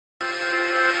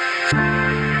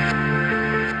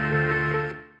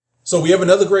So we have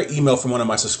another great email from one of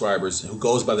my subscribers who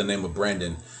goes by the name of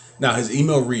Brandon. Now his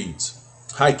email reads,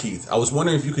 "Hi Keith, I was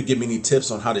wondering if you could give me any tips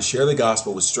on how to share the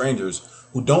gospel with strangers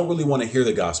who don't really want to hear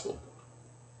the gospel.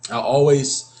 I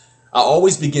always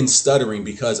begin stuttering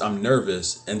because I'm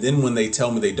nervous, and then when they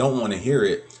tell me they don't want to hear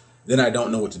it, then I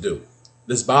don't know what to do.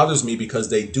 This bothers me because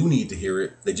they do need to hear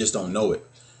it, they just don't know it.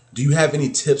 Do you have any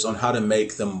tips on how to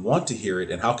make them want to hear it,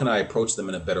 and how can I approach them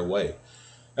in a better way?"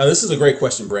 Now, this is a great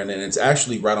question, Brandon, and it's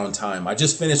actually right on time. I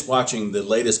just finished watching the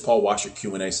latest Paul Washer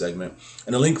Q&A segment,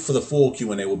 and the link for the full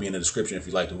Q&A will be in the description if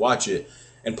you'd like to watch it.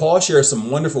 And Paul shares some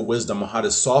wonderful wisdom on how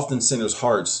to soften sinners'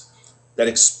 hearts that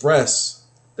express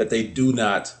that they do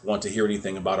not want to hear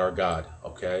anything about our God.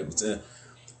 Okay,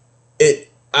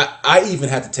 I even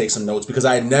had to take some notes because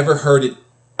I had never heard it.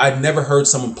 I'd never heard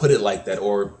someone put it like that,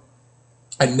 or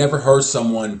I never heard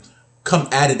someone come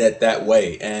at it that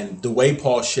way. And the way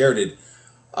Paul shared it,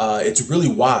 it's really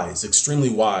wise, extremely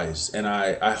wise. And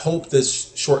I hope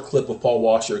this short clip of Paul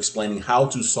Washer explaining how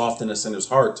to soften a sinner's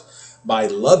heart by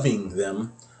loving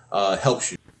them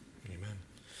helps you. Amen.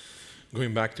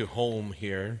 Going back to home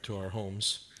here, to our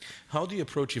homes, how do you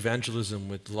approach evangelism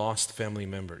with lost family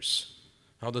members?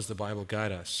 How does the Bible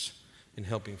guide us in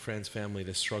helping friends, family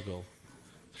to struggle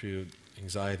through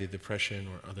anxiety, depression,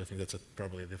 or other things? That's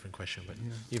probably a different question, but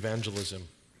evangelism.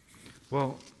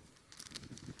 Well,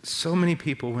 so many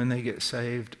people, when they get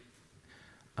saved,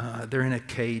 they're in a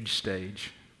cage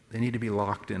stage. They need to be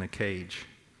locked in a cage.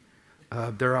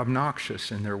 They're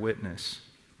obnoxious in their witness.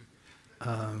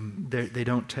 They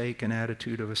don't take an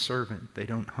attitude of a servant. They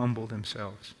don't humble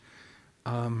themselves.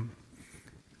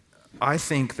 I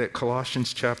think that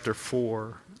Colossians chapter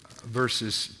 4,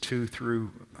 verses 2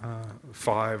 through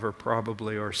 5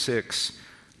 or 6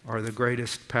 are the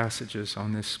greatest passages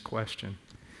on this question.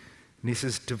 And he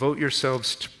says, "Devote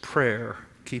yourselves to prayer,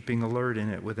 keeping alert in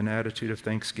it with an attitude of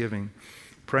thanksgiving,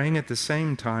 praying at the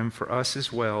same time for us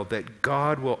as well, that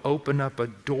God will open up a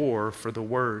door for the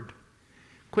word."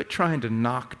 Quit trying to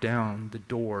knock down the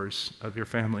doors of your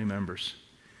family members,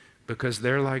 because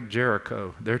they're like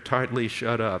Jericho. They're tightly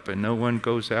shut up, and no one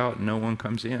goes out and no one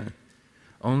comes in.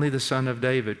 Only the Son of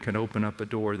David can open up a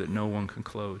door that no one can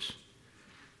close.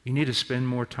 You need to spend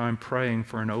more time praying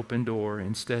for an open door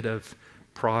instead of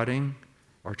prodding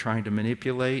or trying to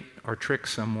manipulate or trick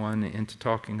someone into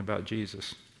talking about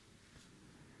Jesus.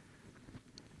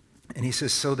 And he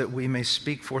says, so that we may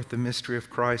speak forth the mystery of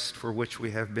Christ for which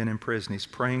we have been in prison. He's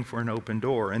praying for an open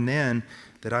door. And then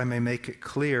that I may make it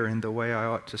clear in the way I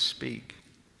ought to speak.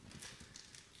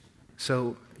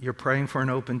 So you're praying for an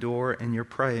open door, and you're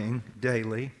praying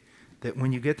daily that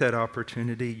when you get that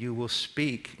opportunity, you will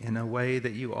speak in a way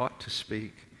that you ought to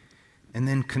speak. And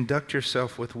then conduct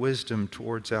yourself with wisdom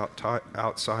towards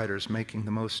outsiders, making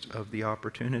the most of the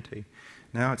opportunity.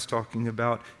 Now it's talking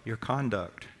about your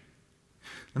conduct.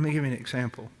 Let me give you an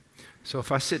example. So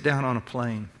if I sit down on a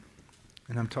plane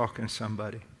and I'm talking to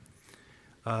somebody,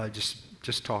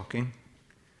 just talking,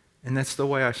 and that's the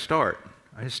way I start.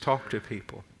 I just talk to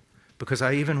people because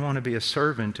I even want to be a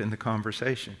servant in the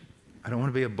conversation. I don't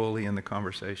want to be a bully in the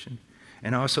conversation.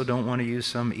 And I also don't want to use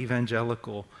some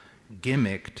evangelical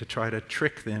gimmick to try to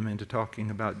trick them into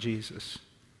talking about Jesus.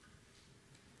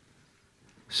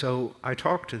 So I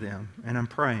talk to them and I'm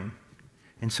praying.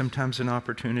 And sometimes an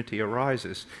opportunity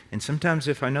arises. And sometimes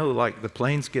if I know like the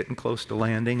plane's getting close to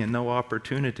landing and no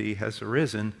opportunity has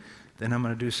arisen, then I'm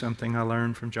going to do something I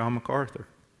learned from John MacArthur.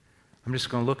 I'm just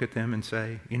going to look at them and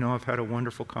say, you know, I've had a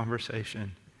wonderful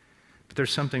conversation, but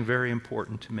there's something very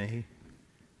important to me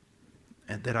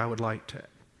and that I would like to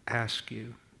ask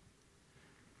you.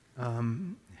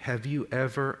 Have you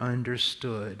ever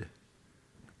understood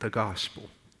the gospel?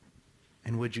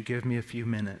 And would you give me a few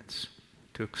minutes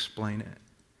to explain it?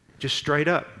 Just straight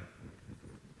up.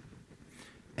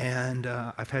 And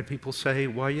I've had people say,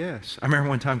 why, yes. I remember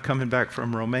one time coming back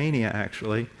from Romania,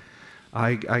 actually.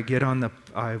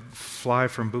 I fly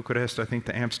from Bucharest, I think,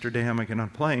 to Amsterdam. I get on a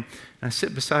plane, and I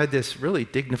sit beside this really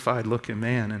dignified-looking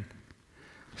man, and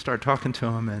I start talking to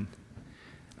him, and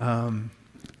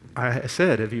I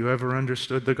said, have you ever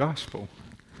understood the gospel?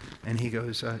 And he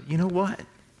goes, you know what?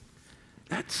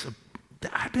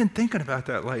 I've been thinking about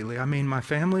that lately. I mean, my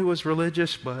family was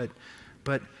religious, but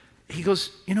he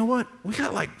goes, you know what? We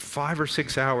got like 5 or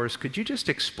 6 hours. Could you just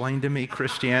explain to me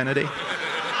Christianity?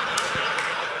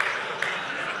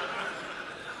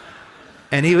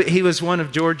 And he was one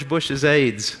of George Bush's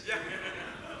aides.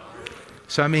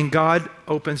 So, I mean, God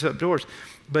opens up doors.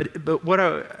 But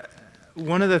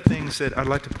one of the things that I'd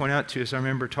like to point out to you is I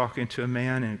remember talking to a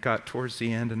man, and it got towards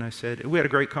the end, and I said, we had a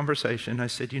great conversation. I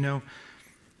said, you know,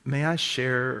 may I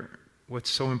share what's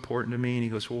so important to me? And he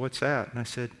goes, well, what's that? And I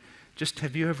said, just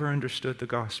have you ever understood the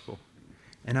gospel?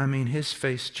 And I mean, his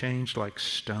face changed like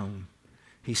stone.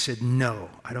 He said,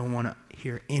 no, I don't want to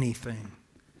hear anything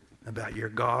about your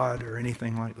God or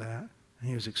anything like that. And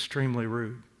he was extremely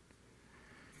rude.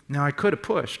 Now, I could have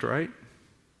pushed, right?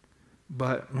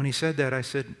 But when he said that, I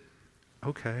said,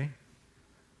 okay.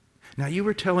 Now, you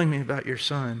were telling me about your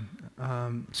son.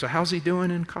 So how's he doing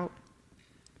in college?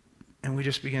 And we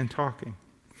just began talking.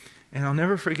 And I'll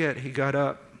never forget, he got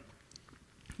up.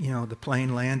 The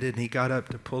plane landed, and he got up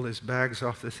to pull his bags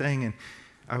off the thing, and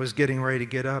I was getting ready to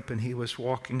get up, and he was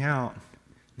walking out,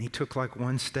 and he took like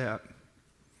one step,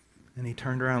 and he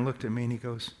turned around and looked at me, and he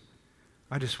goes,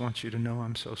 I just want you to know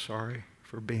I'm so sorry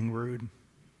for being rude.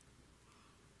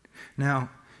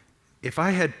 Now, if I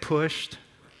had pushed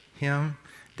him,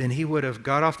 then he would have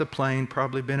got off the plane,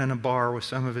 probably been in a bar with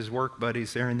some of his work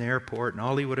buddies there in the airport, and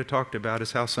all he would have talked about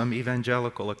is how some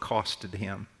evangelical accosted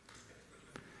him.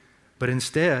 But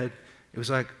instead, it was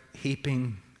like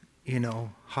heaping,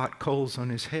 hot coals on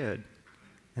his head.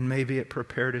 And maybe it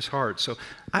prepared his heart. So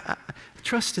I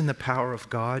trust in the power of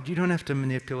God. You don't have to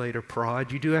manipulate or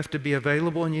prod. You do have to be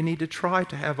available, and you need to try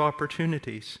to have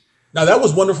opportunities. Now, that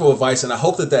was wonderful advice, and I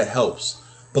hope that helps.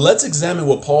 But let's examine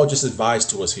what Paul just advised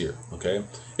to us here, okay?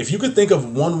 If you could think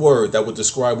of one word that would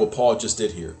describe what Paul just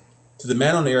did here, to the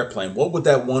man on the airplane, what would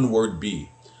that one word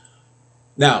be?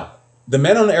 Now, the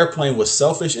man on the airplane was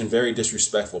selfish and very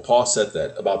disrespectful. Paul said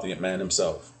that about the man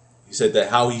himself. He said that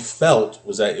how he felt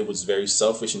was that it was very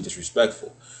selfish and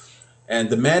disrespectful. And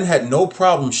the man had no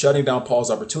problem shutting down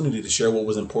Paul's opportunity to share what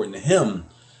was important to him.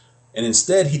 And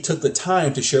instead, he took the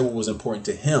time to share what was important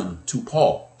to him, to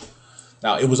Paul.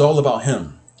 Now, it was all about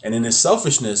him. And in his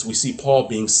selfishness, we see Paul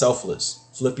being selfless.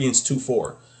 Philippians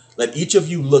 2:4. Let each of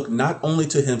you look not only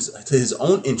to his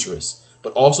own interests,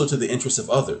 but also to the interests of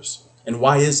others. And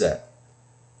why is that?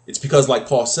 It's because, like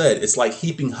Paul said, it's like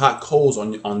heaping hot coals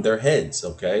on their heads,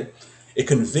 okay? It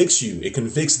convicts you. It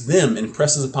convicts them and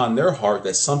presses upon their heart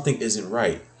that something isn't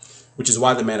right, which is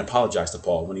why the man apologized to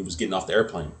Paul when he was getting off the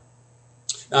airplane.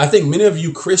 Now, I think many of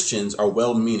you Christians are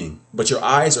well-meaning, but your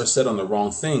eyes are set on the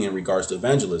wrong thing in regards to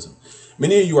evangelism.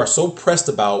 Many of you are so pressed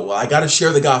about, well, I got to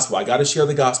share the gospel. I got to share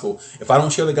the gospel. If I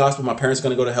don't share the gospel, my parents are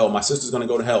going to go to hell. My sister's going to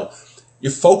go to hell.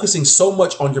 You're focusing so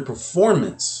much on your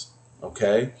performance,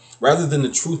 okay, rather than the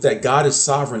truth that God is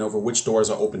sovereign over which doors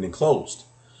are opened and closed.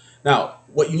 Now,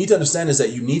 what you need to understand is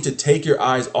that you need to take your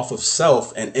eyes off of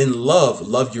self and in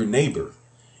love your neighbor,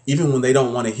 even when they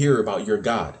don't want to hear about your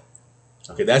God.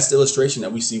 Okay, that's the illustration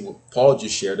that we see what Paul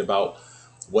just shared about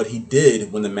what he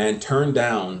did when the man turned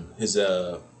down his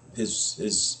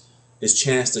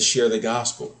chance to share the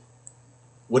gospel.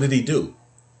 What did he do?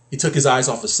 He took his eyes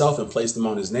off of self and placed them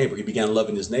on his neighbor. He began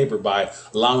loving his neighbor by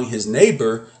allowing his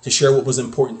neighbor to share what was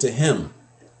important to him.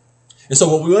 And so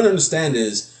what we want to understand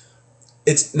is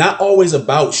it's not always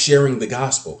about sharing the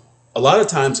gospel. A lot of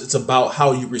times it's about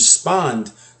how you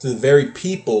respond to the very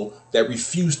people that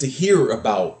refuse to hear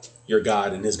about your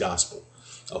God and his gospel.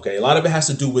 Okay, a lot of it has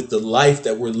to do with the life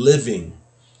that we're living,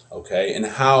 okay, and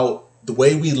how the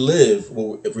way we live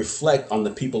will reflect on the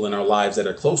people in our lives that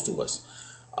are close to us.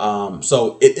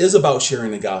 So it is about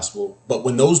sharing the gospel, but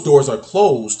when those doors are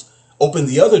closed, open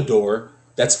the other door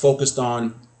that's focused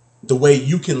on the way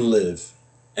you can live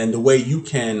and the way you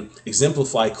can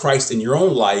exemplify Christ in your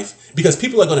own life, because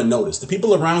people are going to notice. The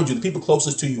people around you, the people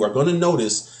closest to you are going to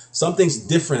notice something's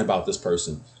different about this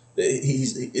person.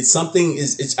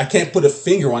 I can't put a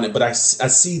finger on it, but I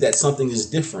see that something is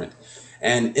different.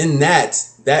 And in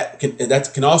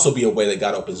that can also be a way that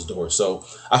God opens doors. So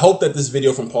I hope that this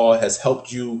video from Paul has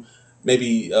helped you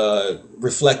maybe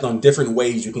reflect on different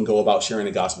ways you can go about sharing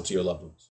the gospel to your loved ones.